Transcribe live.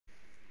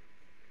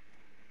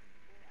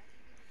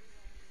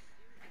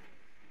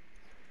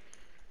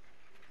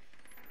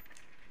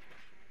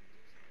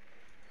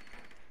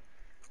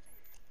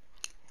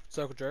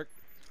Circle jerk.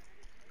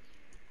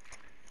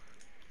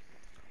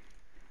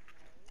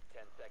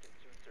 10 seconds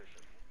to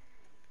insertion.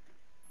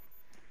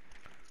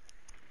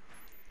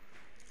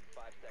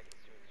 5 seconds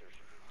to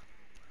insertion.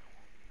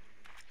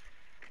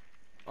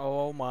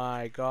 Oh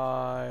my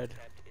god.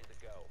 Attempt is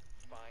a go.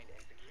 Find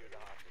and secure the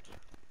hostage.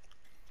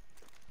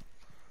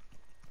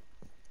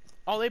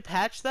 Oh, they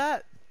patched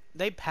that?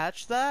 They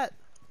patched that?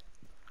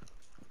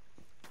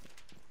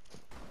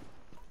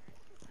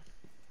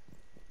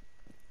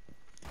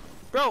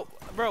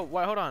 Bro,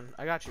 wait, hold on.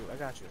 I got you.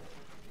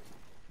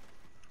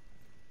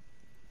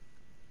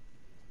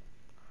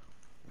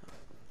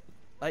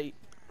 Like,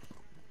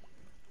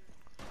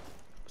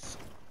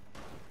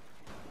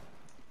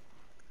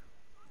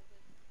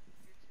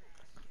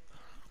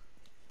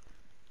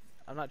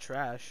 I'm not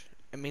trash.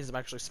 It means I'm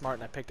actually smart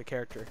and I picked a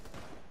character.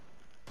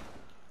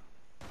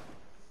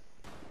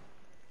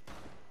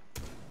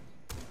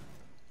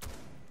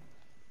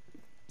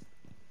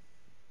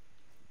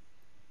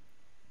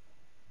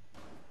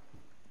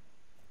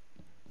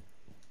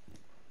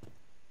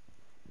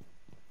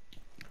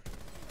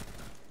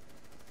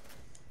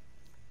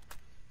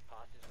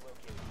 Hostage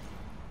located.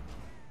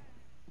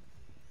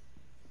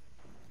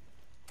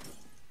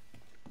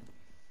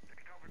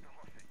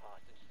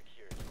 Hostage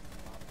secured.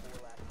 Op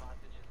 4 last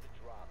hostage has been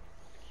dropped.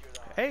 Secure the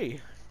hostage.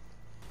 Hey!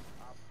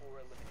 Op 4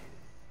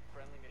 eliminated.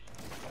 Friendly mission.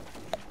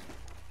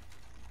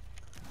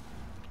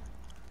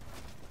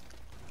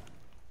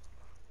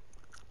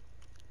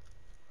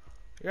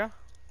 Yeah.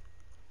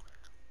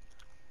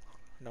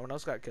 No one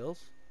else got kills?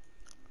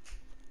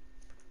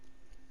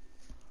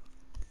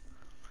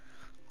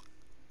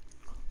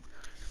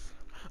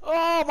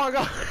 Oh my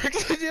god!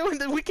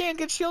 We can't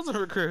get shields and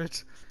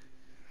recruits!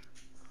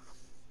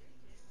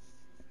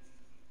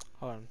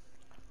 Hold on.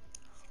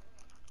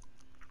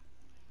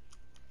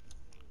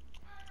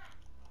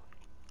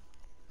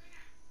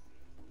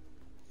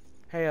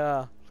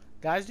 Hey,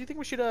 guys, do you think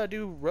we should,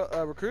 do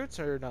recruits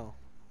or no?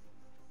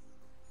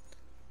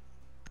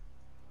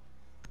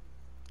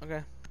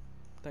 Okay.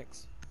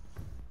 Thanks.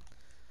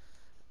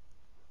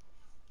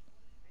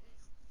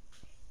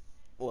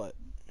 What?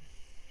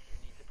 You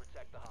need to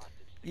protect the hostage.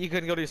 You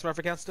couldn't go to your Smurf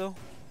account still?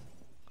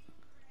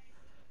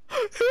 Who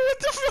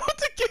what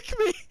to kick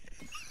me?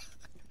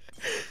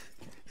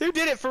 Who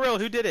did it for real?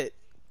 Who did it?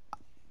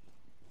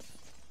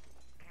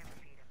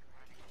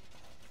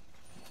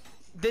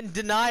 Then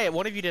deny it.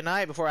 One of you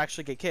deny it before I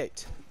actually get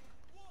kicked.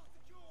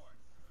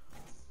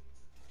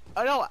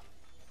 I know.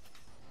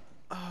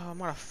 Oh, I'm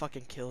gonna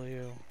fucking kill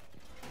you.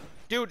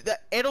 Dude,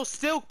 it'll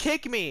still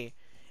kick me.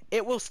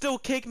 It will still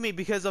kick me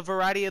because of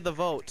variety of the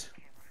vote.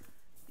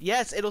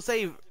 Yes, it'll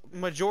say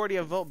majority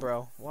of vote,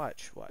 bro.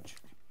 Watch.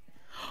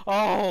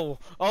 Oh,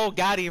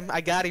 got him.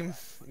 I got him.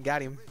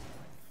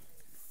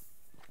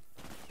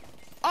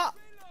 Ah!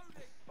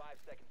 5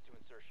 seconds to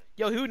insertion.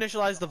 Yo, who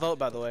initialized the vote,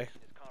 by the way? Is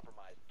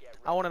compromised. Get ready.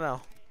 I want to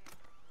know.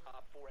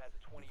 Op 4 has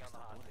a 20 on the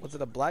hostage. Was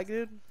it a black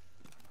dude?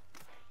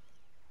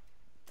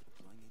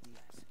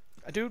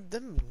 Dude,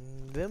 them.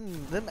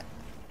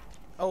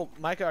 Oh,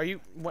 Micah, are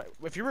you?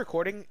 If you're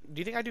recording, do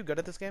you think I do good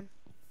at this game?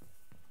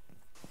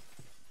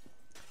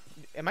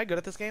 Am I good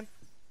at this game?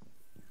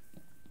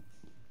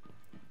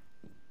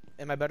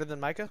 Am I better than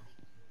Micah?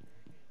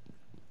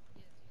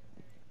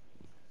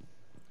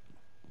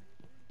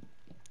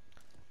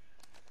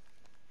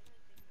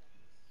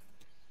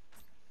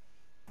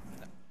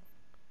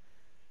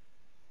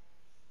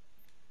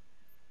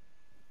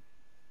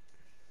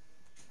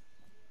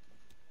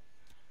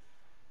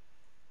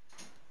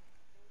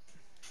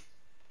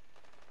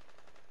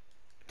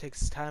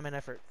 Takes time and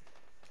effort.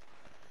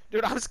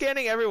 Dude, I'm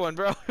scanning everyone,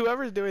 bro.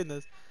 Whoever's doing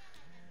this.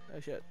 Oh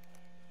shit.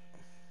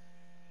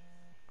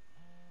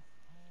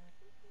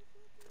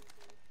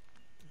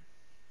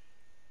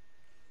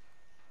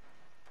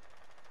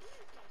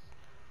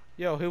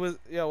 Yo,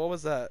 what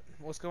was that?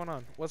 What's going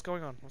on? What's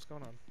going on?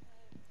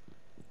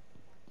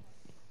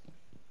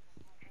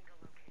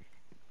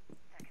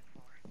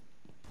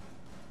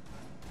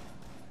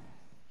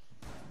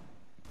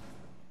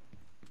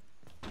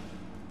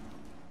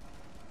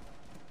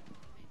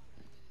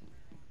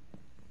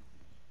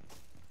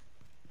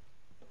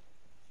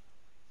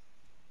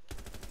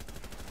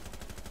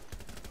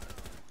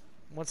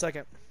 1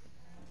 second.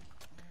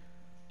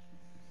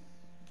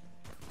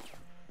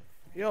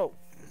 Yo.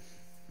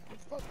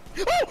 Fuck.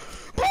 Oh!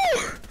 Bro!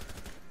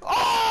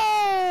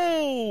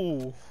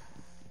 Oh!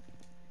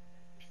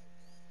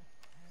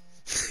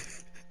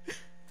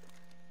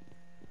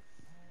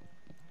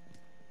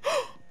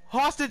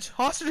 Hostage!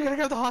 I gotta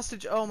grab the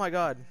hostage! Oh my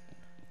god.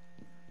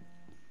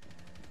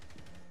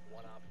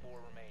 1 Op 4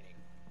 remaining.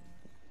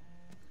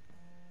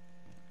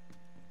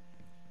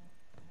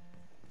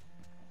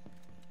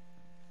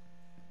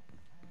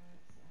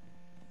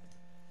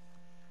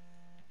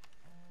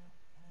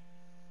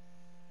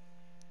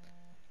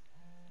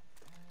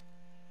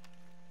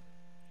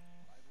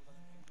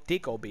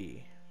 Deco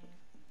B.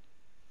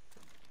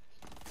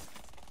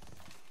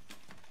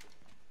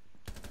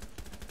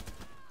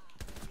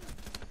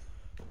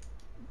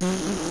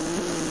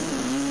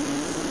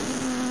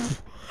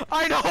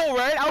 I know,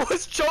 right? I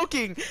was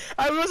choking.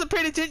 I wasn't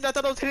paying attention. I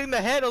thought I was hitting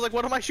the head. I was like,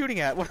 what am I shooting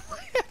at? What am I?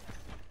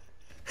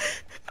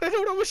 I didn't know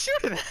what I was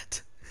shooting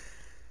at.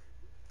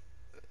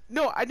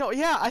 No, I know.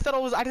 Yeah, I thought I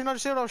was. I didn't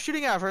understand what I was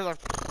shooting at. I was like,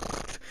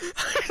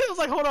 I was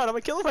like, hold on, am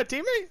I killing my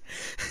teammate?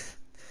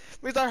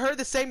 Because I heard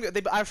the same.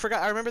 I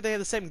forgot. I remember they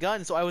had the same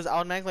gun, so I was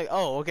automatically like,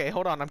 oh, okay,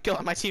 hold on, I'm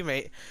killing my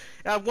teammate.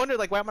 And I wondered,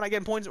 like, why am I not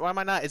getting points? Why am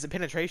I not? Is it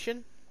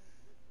penetration?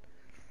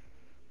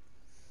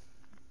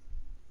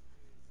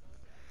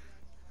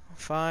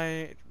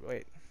 Fine.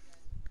 Wait.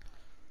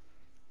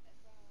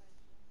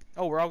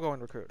 Oh, we're all going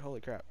recruit. Holy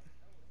crap.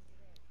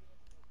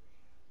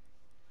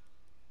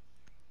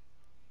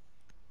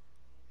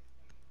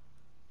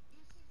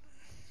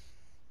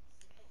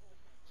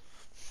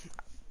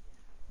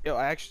 Yo,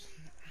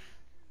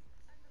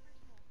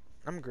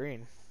 I'm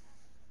green.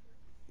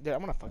 Dude,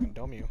 I'm gonna fucking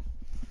dome you.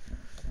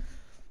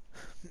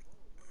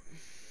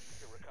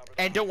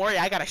 And don't worry,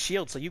 I got a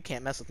shield, so you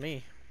can't mess with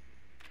me.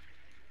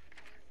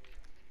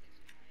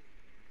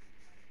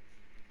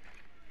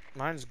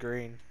 Mine's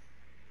green.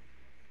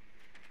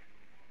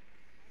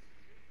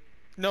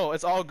 No,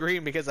 it's all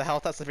green because the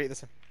health has to be the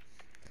same.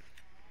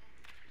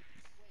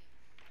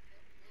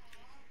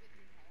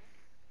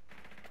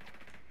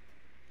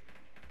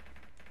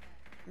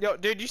 Yo,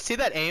 dude, you see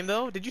that aim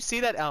though? Did you see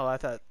that? Oh, I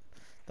thought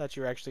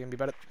you were actually gonna be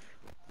better.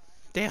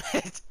 Damn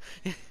it.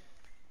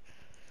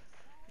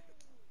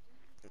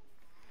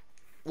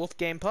 Wolf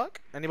Game Puck?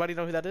 Anybody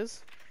know who that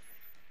is?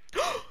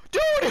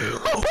 Dude!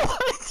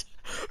 What?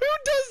 Who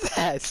does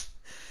that?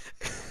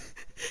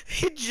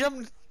 He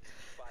jumped.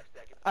 5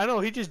 seconds. I know,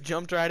 he just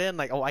jumped right in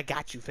like, oh, I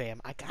got you,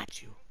 fam. I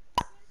got you.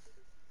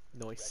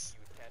 Nice.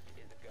 Rescue attempt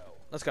is a go.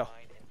 Let's go.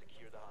 Find and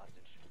secure the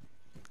hostage.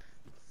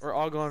 We're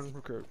all going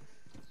recruit.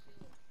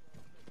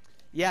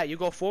 Yeah, you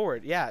go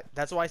forward. Yeah,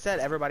 that's why I said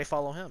everybody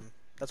follow him.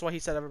 That's why he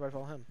said everybody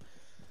follow him.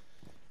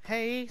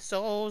 Hey,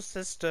 soul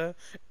sister,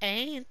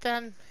 ain't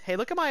that... Hey,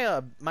 look at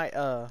my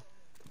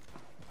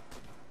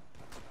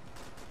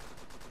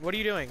What are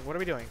you doing? What are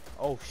we doing?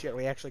 Oh shit,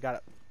 we actually got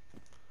it.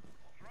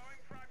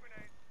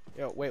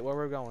 Yo, wait, where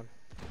are we going?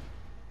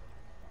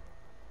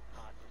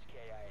 Hostage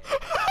KIA.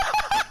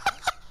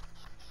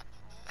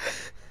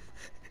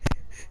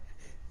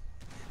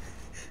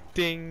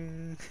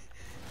 Ding.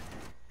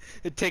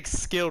 It takes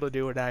skill to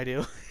do what I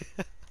do.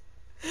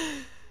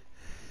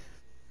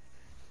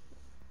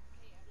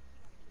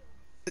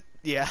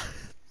 Yeah.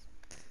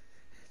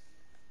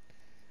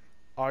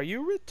 Are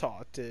you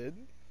retarded?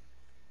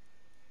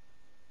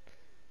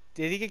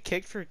 Did he get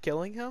kicked for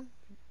killing him?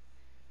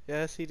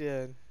 Yes, he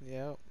did.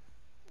 Yep.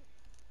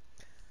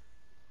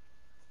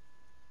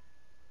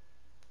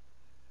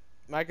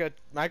 Micah,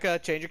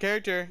 change your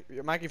character.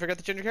 Micah, you forgot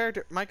to change your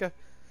character. Micah.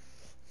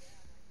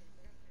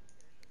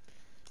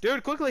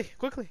 Dude, quickly.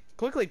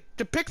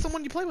 To pick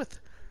someone you play with.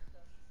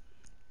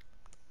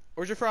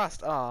 Where's your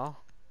Frost? Aw.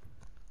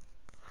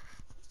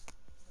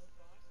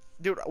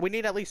 Dude, we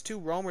need at least 2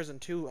 roamers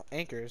and 2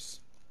 anchors.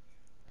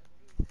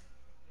 You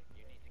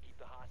need to keep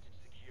the hostage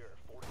secure.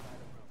 Fortify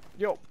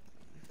the room. Yo.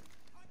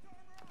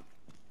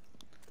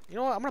 You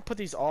know what? I'm gonna put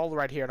these all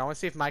right here, and I want to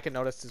see if Micah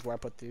notices where I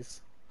put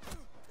these.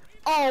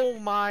 Oh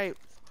my...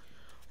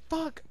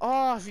 Fuck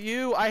off,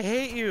 you! I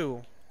hate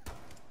you!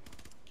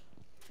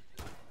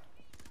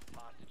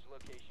 Hostage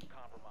location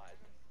compromised.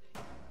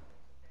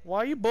 Why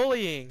are you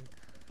bullying?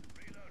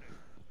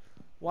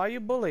 Why you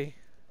bully?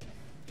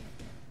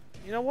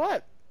 You know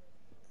what?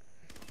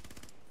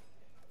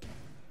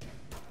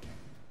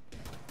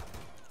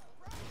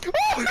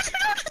 Oh, you're so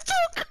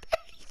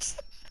great!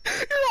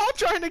 You're all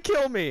trying to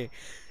kill me!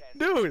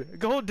 Dude,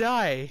 go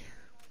die.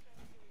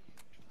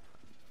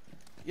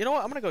 You know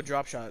what? I'm gonna go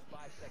drop shot. 5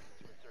 seconds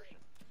to insertion.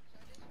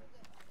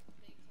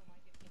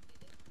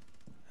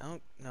 I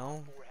don't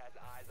know. 4 has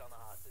eyes on the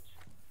hostage.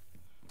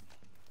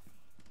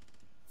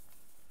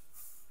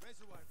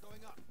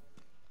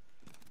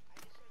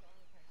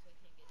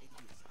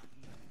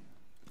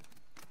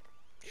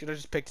 Should have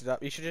just picked it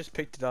up. You should have just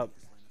picked it up.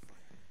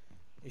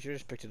 You should have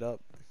just picked it up.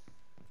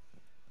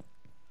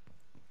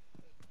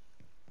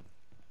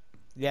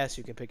 Yes,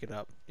 you can pick it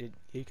up. You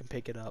can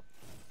pick it up.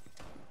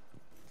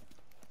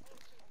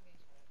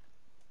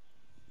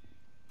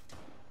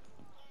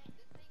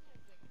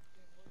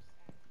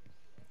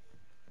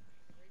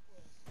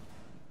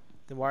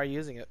 Then why are you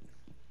using it?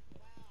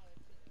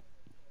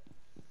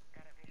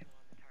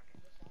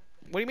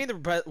 What do you mean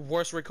the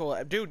worst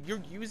recoil? Dude,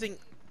 you're using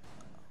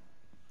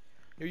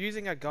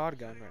a god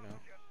gun right now.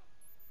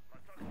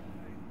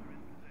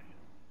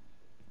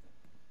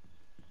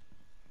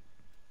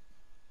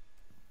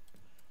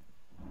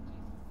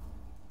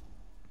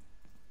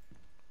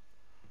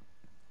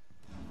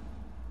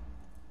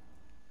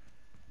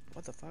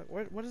 What the fuck?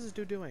 What is this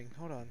dude doing?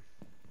 Hold on.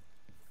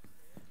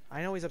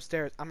 I know he's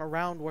upstairs. I'm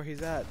around where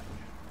he's at.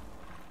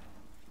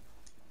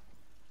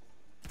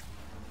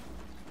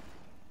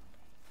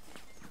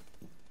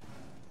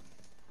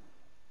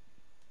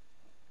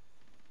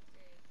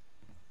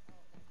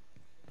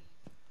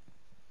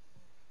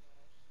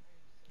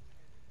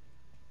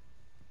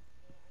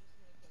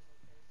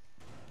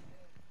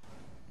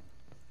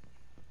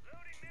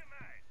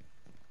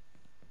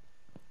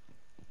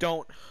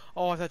 Don't.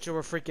 Oh, I thought you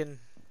were freaking.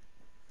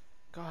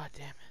 God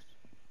damn it.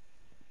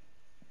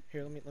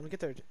 Here, let me get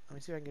there. Let me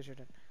see if I can get your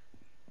turn.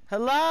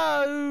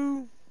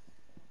 Hello.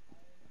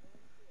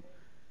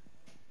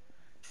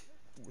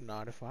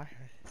 Not if I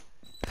heard it.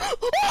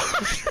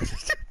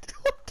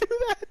 Don't do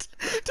that.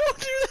 Don't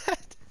do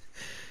that.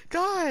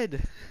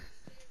 God.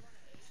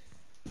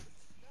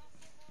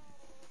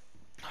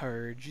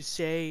 Heard you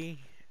say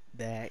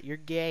that you're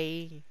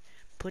gay.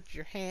 Put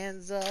your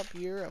hands up.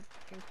 You're a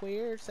fucking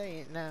queer. Say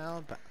it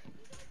now. But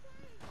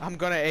I'm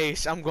gonna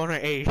ace. I'm gonna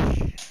ace.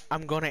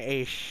 I'm gonna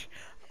ace.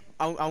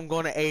 I'm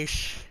gonna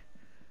ace.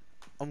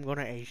 I'm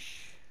gonna ace.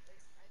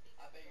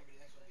 I bet you're gonna be the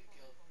next one to get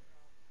killed.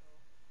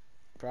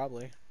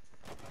 Probably.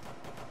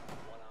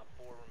 1 op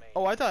 4 remaining.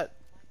 Oh, I thought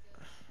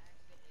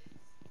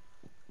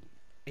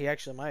he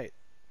actually might.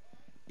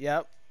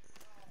 Yep.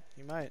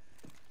 He might.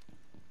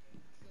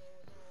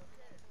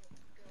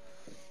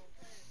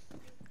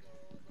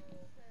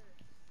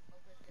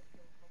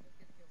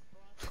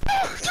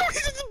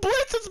 It's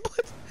blitz! It's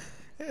blitz!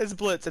 It's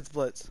blitz! It's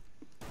blitz!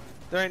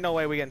 There ain't no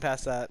way we getting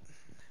past that.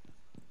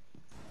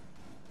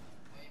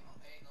 Ain't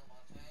no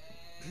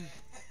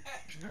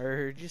Montana.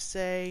 Heard you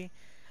say,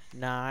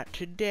 not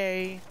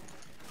today. Leave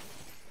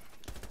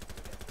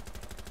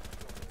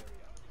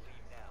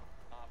now.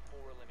 Op 4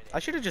 eliminated. I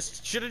should have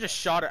just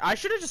shot her. I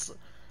should have just.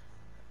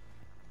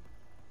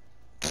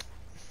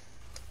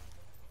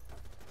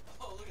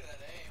 Oh, look at that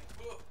aim.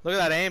 Woo. Look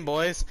at that aim,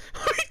 boys.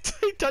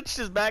 He touched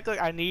his back like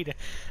I need a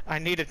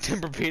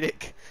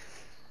Tempur-Pedic.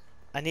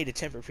 I need a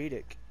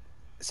Tempur-Pedic.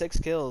 6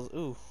 kills.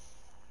 Ooh.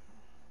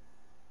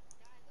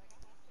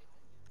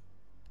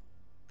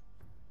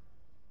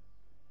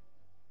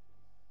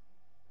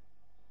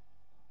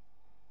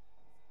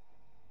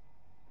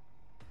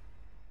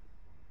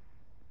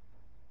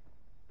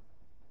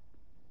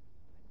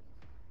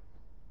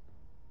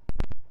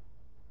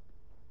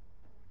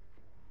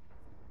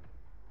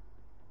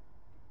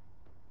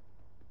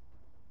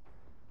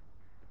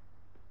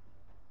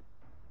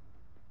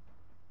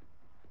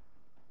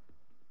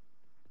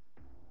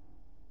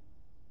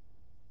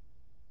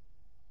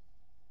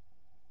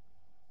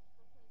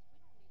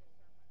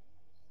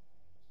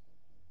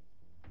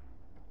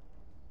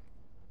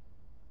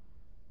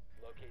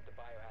 Locate the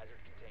biohazard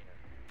container.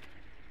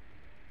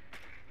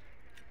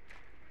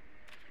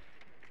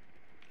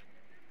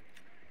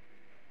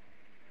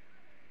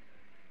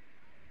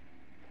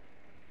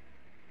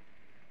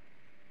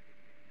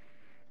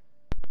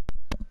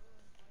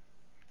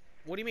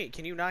 What do you mean?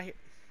 Can you not hear?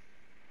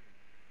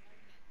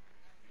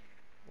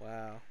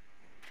 Wow.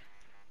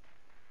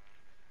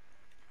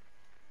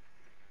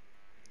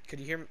 Could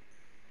you hear me?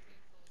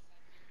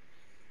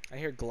 I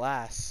hear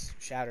glass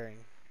shattering.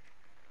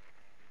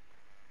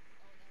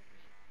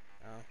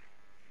 Oh.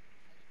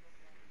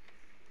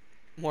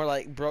 More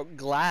like broke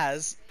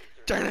glass.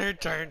 Turn,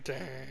 turn,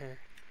 turn.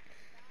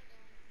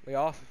 We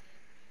off?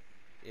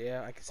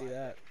 Yeah, I can see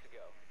that. To go.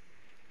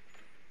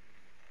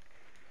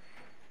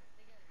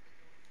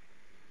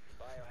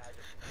 Biohazard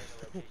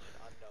container location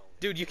unknown.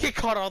 Dude, you get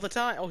caught all the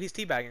time. Oh, he's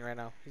teabagging right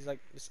now. He's like,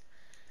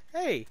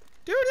 hey,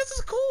 dude, this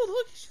is cool.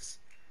 Look, he's just.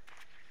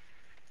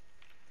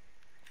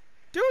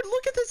 Dude,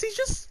 look at this. He's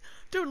just.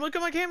 Dude, look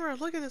at my camera.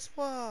 Look at this.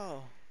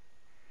 Wow.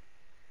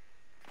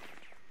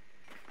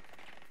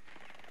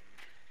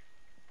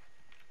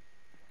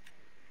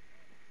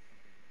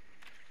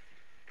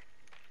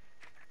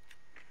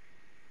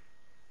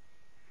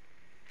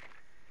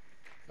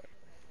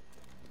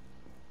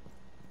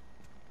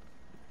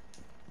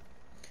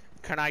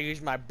 Can I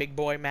use my big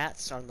boy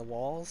mats on the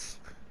walls?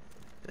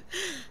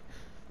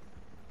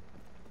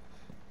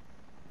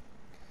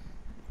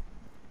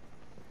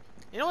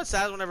 You know what's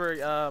sad?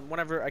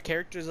 Whenever a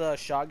character's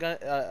shotgun,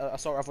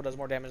 assault rifle does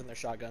more damage than their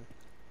shotgun.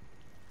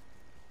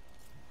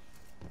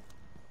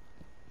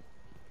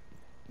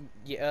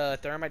 Yeah,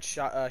 thermite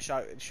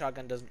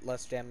shotgun does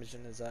less damage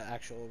than his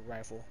actual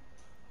rifle.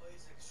 Oh,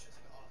 he's like, shit's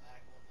like an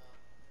automatic one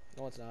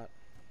though. No, it's not.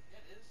 Yeah,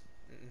 it is.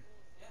 Mm-mm.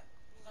 Yeah.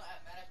 It's not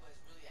automatic, but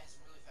it has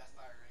some really fast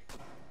fire rate.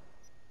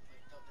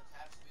 Like the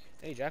tap speed.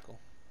 Hey, Jackal.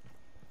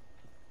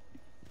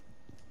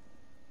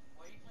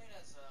 What are you playing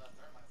as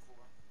thermite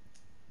for?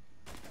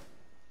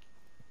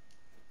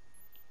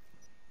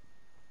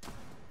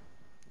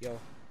 Yo.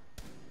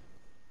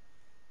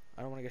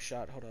 I don't want to get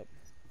shot. Hold up.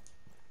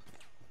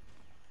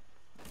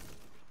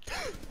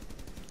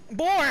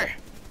 Boy!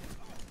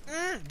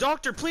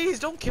 Doctor, please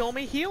don't kill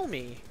me. Heal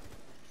me.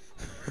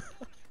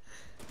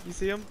 You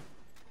see him?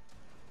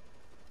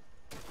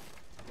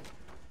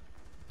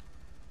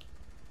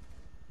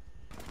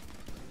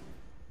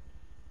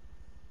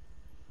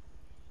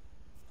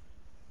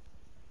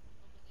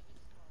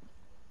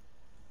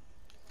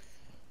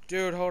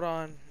 Dude, hold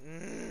on.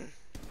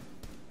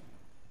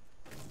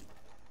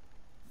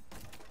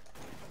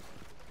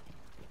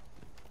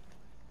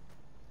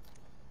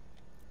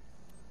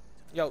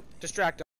 Yo, distract him.